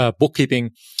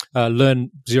bookkeeping, learn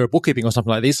zero bookkeeping or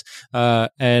something like this.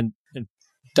 And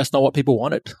that's not what people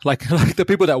wanted. Like the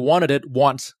people that wanted it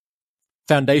want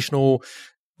foundational,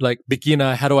 like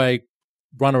beginner, how do I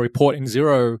run a report in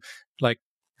Xero, like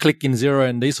click in Xero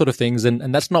and these sort of things.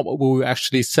 And that's not what we were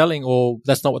actually selling, or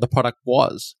that's not what the product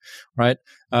was, right?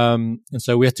 And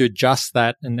so we had to adjust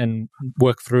that and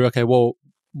work through, okay, well,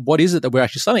 what is it that we're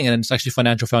actually selling? And it's actually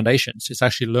financial foundations. It's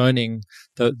actually learning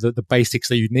the basics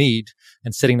that you need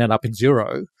and setting that up in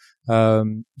Xero,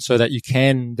 so that you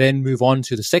can then move on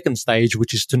to the second stage,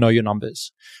 which is to know your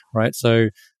numbers, right? So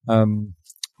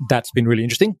that's been really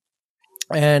interesting.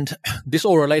 And this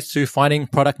all relates to finding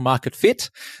product market fit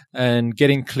and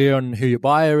getting clear on who your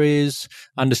buyer is,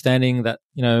 understanding that,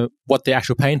 what the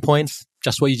actual pain points,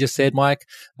 just what you just said, Mike,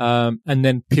 and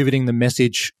then pivoting the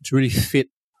message to really fit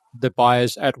the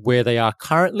buyers at where they are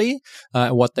currently,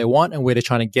 and what they want and where they're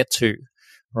trying to get to,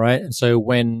 right? And so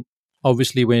when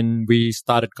we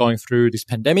started going through this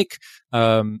pandemic,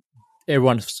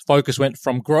 everyone's focus went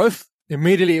from growth.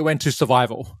 Immediately it went to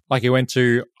survival. Like it went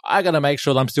to, I got to make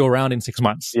sure that I'm still around in 6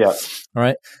 months. Yeah. All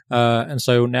right. And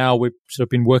so now we've sort of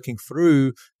been working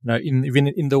through, even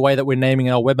in the way that we're naming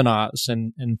our webinars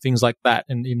and things like that,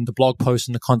 and in the blog posts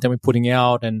and the content we're putting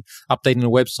out and updating the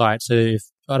website. So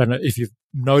I don't know if you've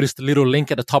noticed the little link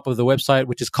at the top of the website,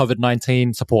 which is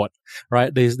COVID-19 support,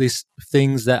 right? There's these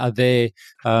things that are there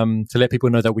to let people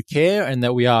know that we care and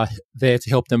that we are there to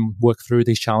help them work through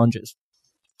these challenges.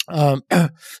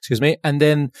 Excuse me. And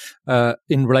then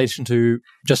in relation to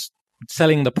just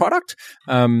selling the product,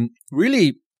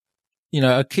 really,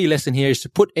 a key lesson here is to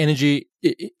put energy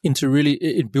into really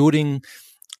in building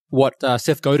what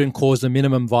Seth Godin calls the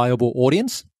minimum viable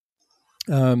audience.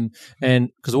 And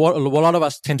because what a lot of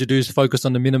us tend to do is focus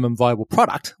on the minimum viable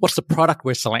product. What's the product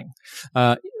we're selling?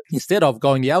 Instead of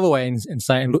going the other way and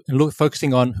saying,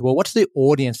 focusing on, well, what's the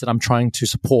audience that I'm trying to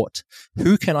support?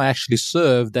 Who can I actually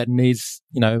serve that needs,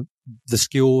 the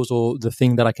skills or the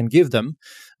thing that I can give them?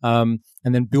 And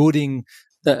then putting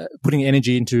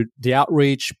energy into the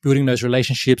outreach, building those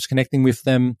relationships, connecting with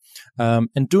them,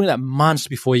 and doing that months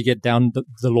before you get down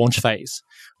the launch phase,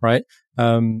 right?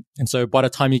 And so by the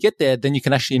time you get there, then you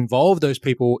can actually involve those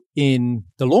people in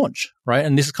the launch, right?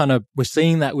 And this is kind of, we're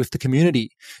seeing that with the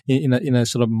community in a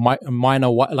sort of minor,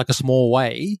 like a small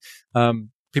way.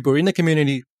 People are in the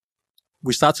community.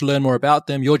 We start to learn more about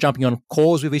them. You're jumping on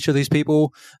calls with each of these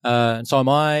people, and so am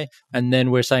I. And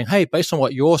then we're saying, hey, based on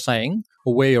what you're saying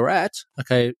or where you're at,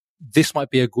 okay, this might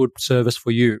be a good service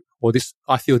for you, or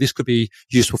I feel this could be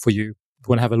useful for you. You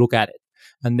want to have a look at it.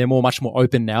 And they're much more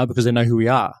open now because they know who we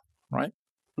are, right?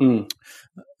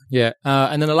 Yeah.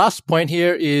 And then the last point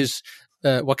here is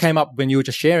what came up when you were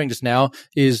just sharing just now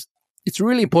is it's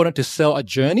really important to sell a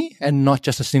journey and not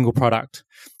just a single product.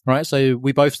 Right. So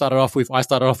I started off with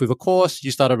a course.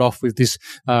 You started off with this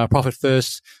profit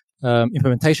first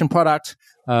implementation product.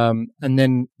 And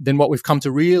then what we've come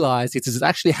to realize is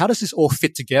actually, how does this all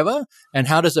fit together, and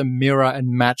how does it mirror and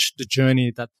match the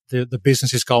journey that the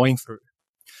business is going through?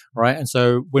 Right. And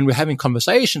so when we're having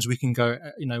conversations, we can go,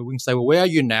 we can say, well, where are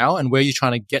you now, and where are you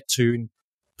trying to get to in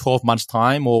 12 months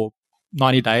time or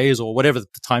 90 days or whatever the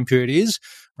time period is.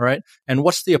 Right. And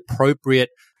what's the appropriate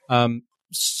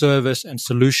service and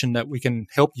solution that we can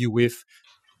help you with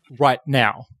right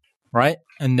now, right?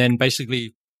 And then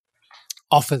basically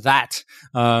offer that,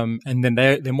 and then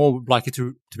they're more likely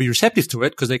to be receptive to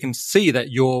it because they can see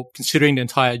that you're considering the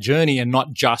entire journey and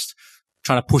not just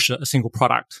trying to push a single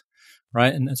product,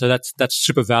 right? And so that's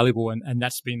super valuable, and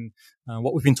that's been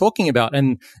what we've been talking about.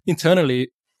 And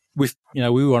internally, we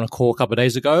were on a call a couple of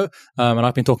days ago, and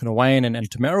I've been talking to Wayne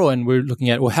and to Meryl, and we're looking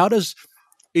at, well, how does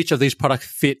each of these products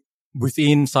fit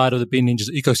inside of the Bean Ninjas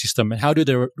ecosystem, and how do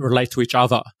they relate to each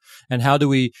other, and how do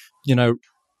we,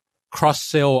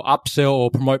 cross-sell, upsell, or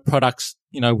promote products,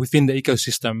 within the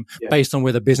ecosystem based on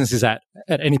where the business is at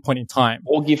any point in time.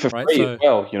 Or give for free as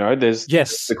well. There's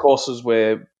the courses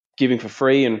we're giving for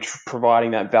free and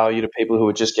providing that value to people who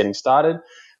are just getting started,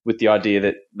 with the idea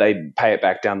that they pay it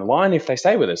back down the line if they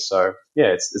stay with us. So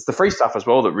it's the free stuff as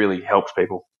well that really helps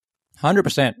people.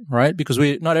 100%, right? Because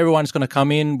not everyone's going to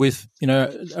come in with,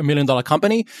 $1 million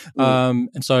company.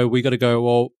 And so we got to go,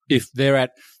 well, if they're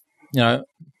at,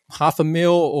 $500,000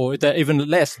 or they're even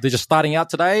less, they're just starting out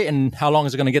today, and how long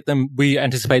is it going to get them? We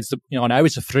anticipate, on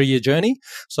average, a 3-year journey.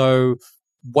 So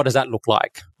what does that look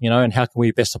like, and how can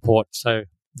we best support? So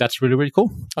that's really, really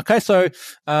cool. Okay. So,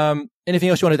 anything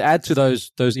else you wanted to add to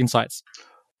those insights?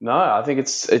 No, I think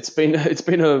it's been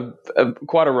a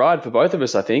quite a ride for both of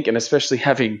us, I think, and especially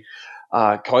having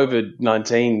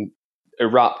COVID-19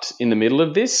 erupt in the middle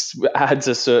of this adds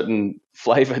a certain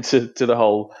flavor to the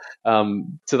whole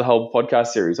podcast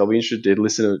series. I'll be interested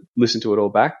to listen to it all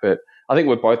back, but I think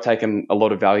we've both taken a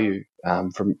lot of value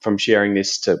from sharing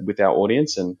this with our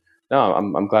audience, and no,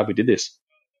 I'm glad we did this.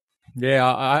 Yeah,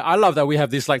 I love that we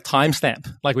have this like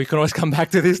timestamp. Like we can always come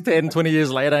back to this 10, 20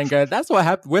 years later and go, that's what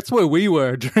happened. That's where we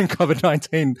were during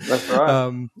COVID-19. That's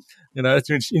right.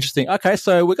 It's interesting. Okay,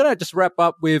 so we're going to just wrap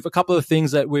up with a couple of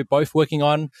things that we're both working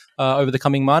on over the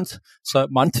coming month. So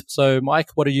Mike,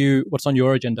 what's on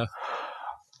your agenda?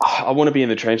 I want to be in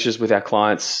the trenches with our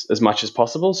clients as much as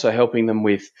possible. So helping them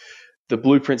with the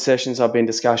blueprint sessions I've been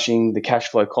discussing, the cash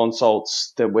flow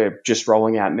consults that we're just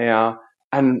rolling out now,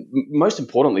 and most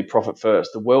importantly, Profit First.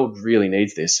 The world really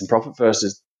needs this, and Profit First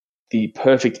is the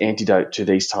perfect antidote to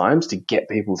these times to get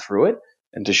people through it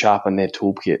and to sharpen their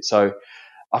toolkit. So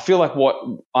I feel like what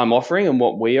I'm offering and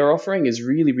what we are offering is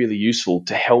really, really useful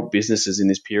to help businesses in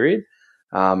this period.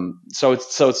 So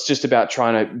it's just about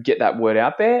trying to get that word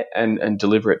out there and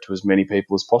deliver it to as many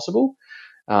people as possible.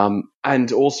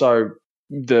 And also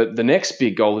the next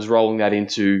big goal is rolling that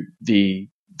into the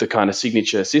kind of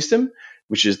signature system,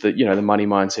 which is the money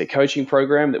mindset coaching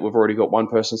program that we've already got one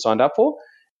person signed up for,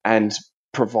 and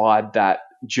provide that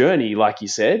journey, like you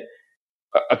said,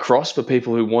 across for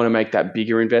people who want to make that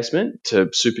bigger investment to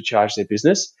supercharge their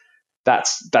business.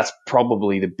 That's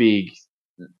probably the big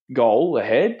goal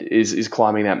ahead is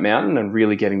climbing that mountain and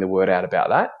really getting the word out about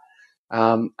that.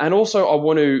 And also I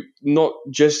want to not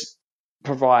just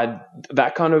provide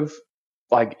that kind of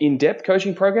like in-depth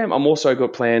coaching program. I'm also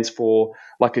got plans for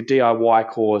like a DIY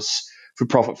course for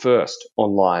Profit First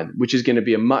online, which is going to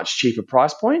be a much cheaper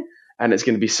price point, and it's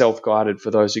going to be self-guided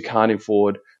for those who can't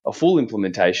afford a full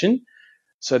implementation.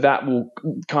 So that will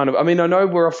kind of, I know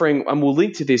we're offering, and we'll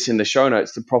link to this in the show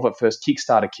notes, the Profit First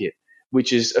Kickstarter Kit,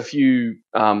 which is a few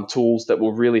tools that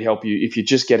will really help you if you're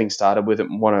just getting started with it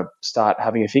and want to start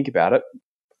having a think about it.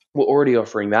 We're already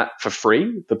offering that for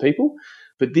free for people,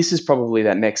 but this is probably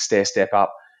that next step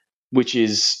up, which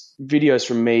is videos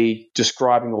from me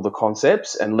describing all the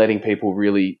concepts and letting people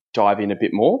really dive in a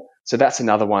bit more. So that's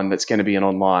another one that's going to be an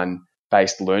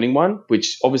online-based learning one,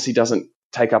 which obviously doesn't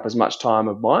take up as much time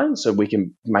of mine, so we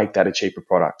can make that a cheaper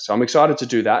product. So I'm excited to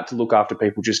do that, to look after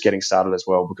people just getting started as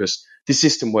well, because this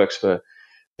system works for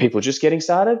people just getting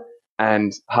started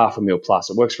and $500,000 plus.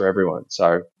 It works for everyone.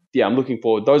 So yeah, I'm looking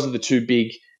forward. Those are the two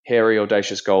big, hairy,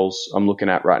 audacious goals I'm looking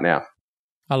at right now.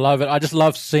 I love it. I just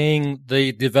love seeing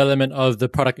the development of the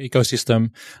product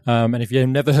ecosystem. And if you've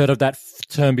never heard of that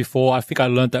term before, I think I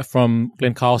learned that from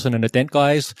Glenn Carlson and the Dent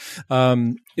guys.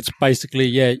 It's basically,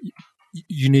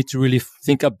 you need to really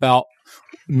think about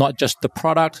not just the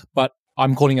product, but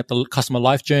I'm calling it the customer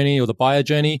life journey or the buyer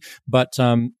journey. But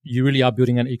you really are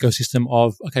building an ecosystem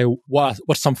of, okay,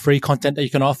 what's some free content that you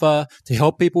can offer to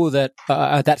help people that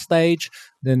at that stage?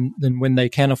 Then when they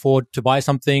can afford to buy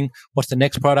something, what's the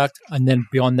next product? And then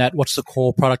beyond that, what's the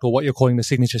core product or what you're calling the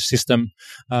signature system?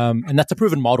 And that's a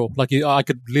proven model. Like we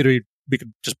could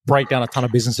just break down a ton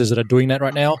of businesses that are doing that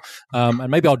right now.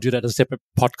 And maybe I'll do that as a separate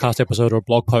podcast episode or a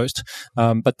blog post.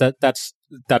 But that's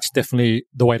definitely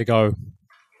the way to go.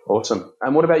 Awesome.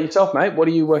 And what about yourself, mate? What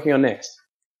are you working on next?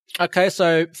 Okay,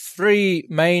 so 3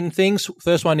 main things.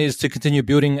 First one is to continue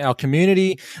building our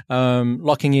community,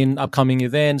 locking in upcoming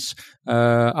events,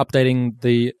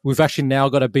 updating we've actually now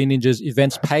got a Bean Ninjas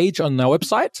events page on our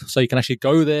website. So you can actually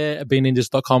go there at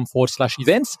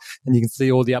beanninjas.com/events, and you can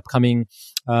see all the upcoming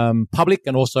public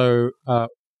and also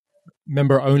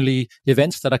member-only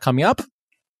events that are coming up.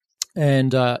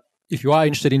 And if you are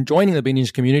interested in joining the Bean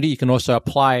Ninjas community, you can also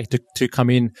apply to come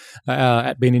in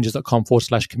at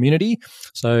beanninjas.com/community.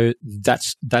 So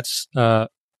that's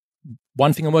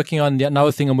one thing I'm working on. The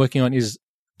another thing I'm working on is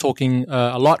talking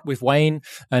a lot with Wayne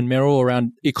and Meryl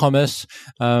around e-commerce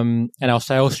and our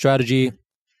sales strategy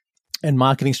and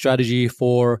marketing strategy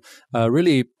for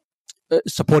really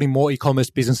supporting more e-commerce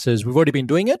businesses. We've already been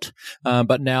doing it,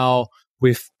 but now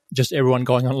with just everyone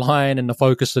going online and the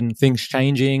focus and things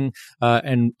changing,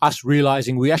 and us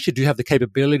realizing we actually do have the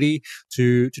capability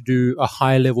to do a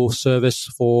high level service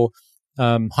for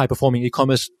high performing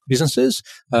e-commerce businesses.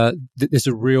 There's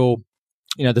a real,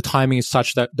 the timing is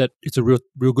such that it's a real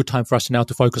good time for us now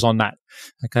to focus on that.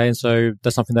 Okay. And so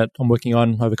that's something that I'm working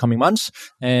on over coming months.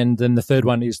 And then the third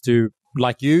one is to,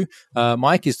 like you,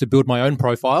 Mike, is to build my own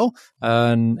profile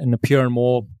and appear on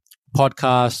more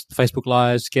podcasts, Facebook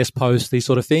Lives, guest posts, these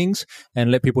sort of things, and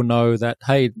let people know that,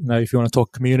 hey, if you want to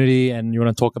talk community and you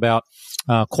want to talk about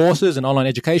courses and online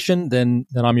education, then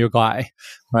I'm your guy,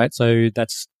 right? So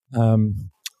that's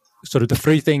sort of the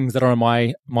 3 things that are on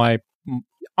my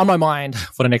mind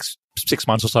for the next 6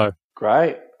 months or so.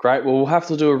 Great. Well, we'll have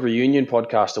to do a reunion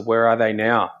podcast of where are they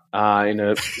now in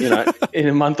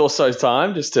a month or so's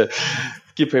time, just to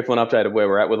give people an update of where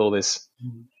we're at with all this.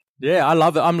 Yeah, I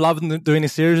love it. I'm loving doing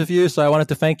this series with you. So I wanted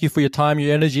to thank you for your time,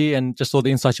 your energy, and just all the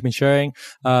insights you've been sharing.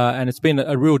 And it's been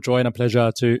a real joy and a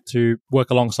pleasure to work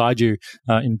alongside you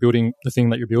in building the thing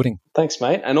that you're building. Thanks,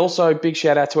 mate. And also big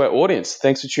shout out to our audience.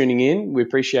 Thanks for tuning in. We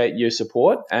appreciate your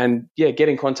support. And yeah, get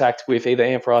in contact with either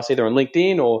Anfernee either on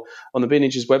LinkedIn or on the Bean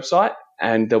Ninjas website.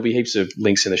 And there'll be heaps of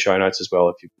links in the show notes as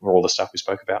well for all the stuff we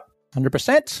spoke about.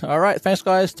 100%. All right. Thanks,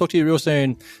 guys. Talk to you real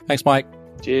soon. Thanks, Mike.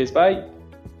 Cheers. Bye.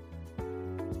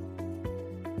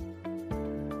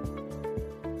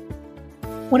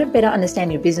 Want to better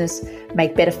understand your business,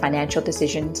 make better financial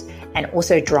decisions, and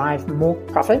also drive more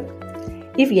profit?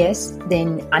 If yes,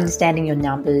 then understanding your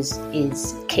numbers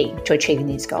is key to achieving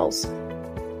these goals.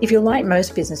 If you're like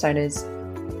most business owners,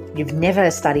 you've never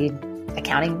studied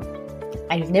accounting,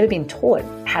 and you've never been taught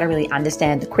how to really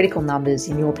understand the critical numbers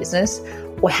in your business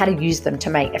or how to use them to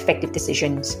make effective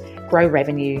decisions, grow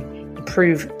revenue,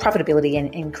 improve profitability,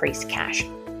 and increase cash.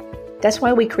 That's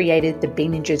why we created the B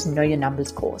Ninjas Know Your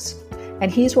Numbers course.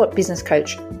 And here's what business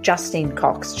coach Justine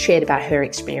Cox shared about her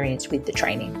experience with the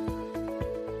training.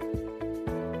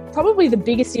 Probably the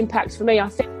biggest impact for me, I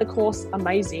found the course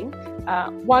amazing.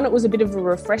 One, it was a bit of a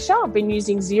refresher. I've been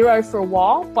using Xero for a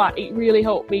while, but it really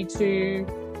helped me to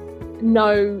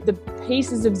know the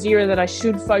pieces of Xero that I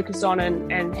should focus on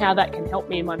and how that can help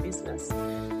me in my business.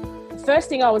 The first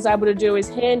thing I was able to do is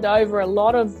hand over a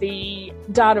lot of the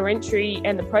data entry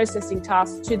and the processing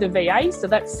tasks to the VA. So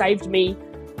that saved me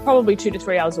probably 2 to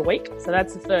 3 hours a week. So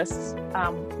that's the first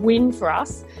win for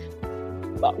us.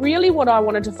 But really what I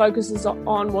wanted to focus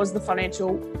on was the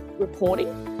financial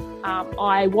reporting.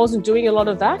 I wasn't doing a lot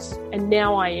of that, and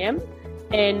now I am.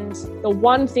 And the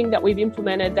one thing that we've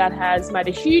implemented that has made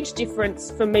a huge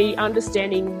difference for me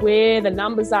understanding where the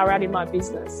numbers are at in my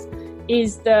business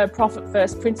is the profit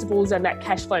first principles and that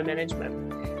cash flow management.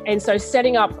 And so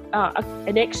setting up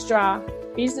an extra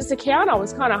business account, I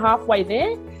was kind of halfway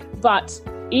there, but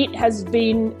it has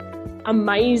been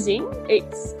amazing.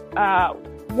 It's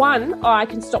one, I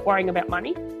can stop worrying about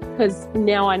money because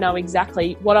now I know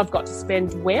exactly what I've got to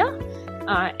spend where.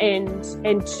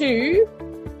 And two,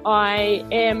 I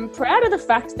am proud of the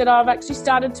fact that I've actually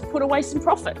started to put away some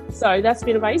profit. So that's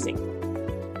been amazing.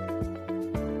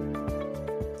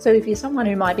 So if you're someone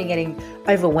who might be getting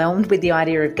overwhelmed with the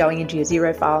idea of going into your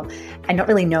Xero file and not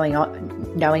really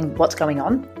knowing what's going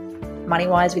on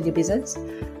money-wise with your business,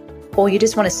 or you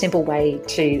just want a simple way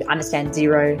to understand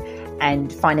Xero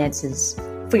and finances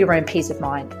for your own peace of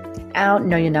mind, our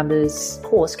Know Your Numbers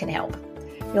course can help.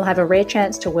 You'll have a rare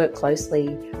chance to work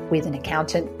closely with an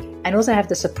accountant and also have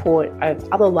the support of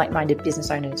other like-minded business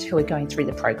owners who are going through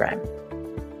the program.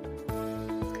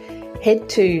 Head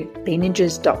to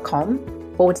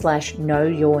bninjas.com/know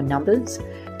your numbers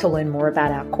to learn more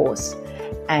about our course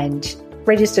and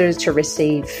register to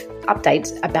receive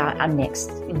updates about our next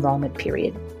enrollment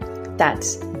period.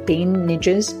 That's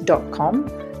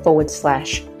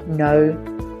bninjas.com/know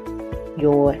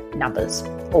your numbers,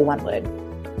 all one word.